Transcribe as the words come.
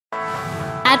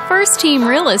at First Team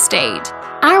Real Estate.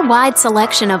 Our wide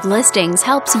selection of listings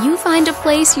helps you find a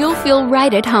place you'll feel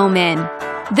right at home in.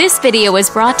 This video is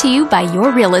brought to you by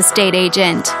your real estate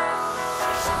agent.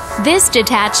 This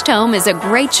detached home is a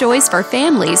great choice for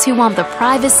families who want the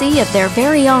privacy of their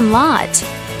very own lot,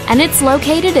 and it's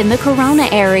located in the Corona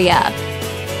area.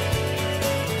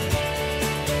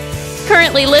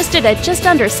 Currently listed at just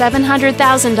under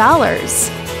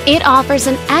 $700,000, it offers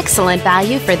an excellent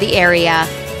value for the area.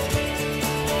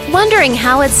 Wondering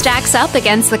how it stacks up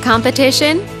against the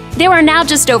competition? There are now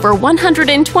just over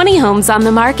 120 homes on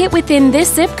the market within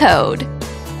this zip code.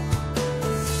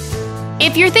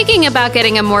 If you're thinking about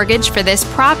getting a mortgage for this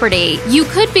property, you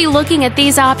could be looking at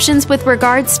these options with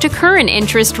regards to current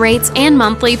interest rates and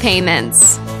monthly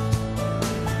payments.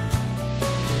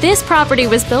 This property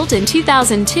was built in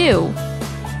 2002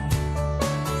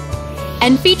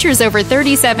 and features over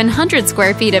 3,700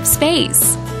 square feet of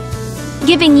space,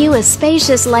 giving you a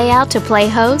spacious layout to play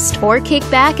host or kick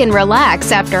back and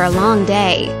relax after a long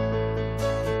day.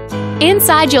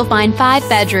 Inside you'll find 5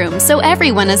 bedrooms, so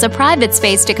everyone has a private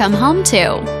space to come home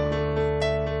to,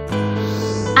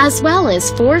 as well as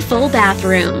 4 full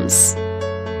bathrooms.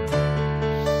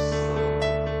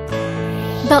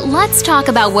 But let's talk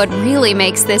about what really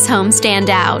makes this home stand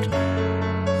out.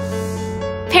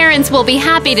 Parents will be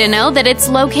happy to know that it's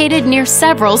located near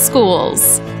several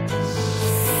schools.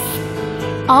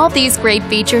 All these great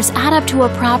features add up to a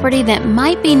property that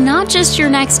might be not just your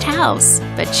next house,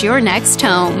 but your next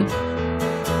home.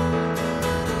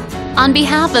 On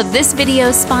behalf of this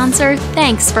video's sponsor,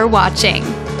 thanks for watching.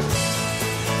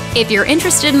 If you're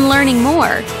interested in learning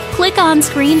more, click on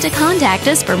screen to contact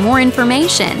us for more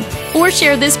information or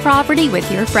share this property with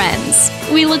your friends.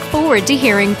 We look forward to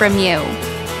hearing from you.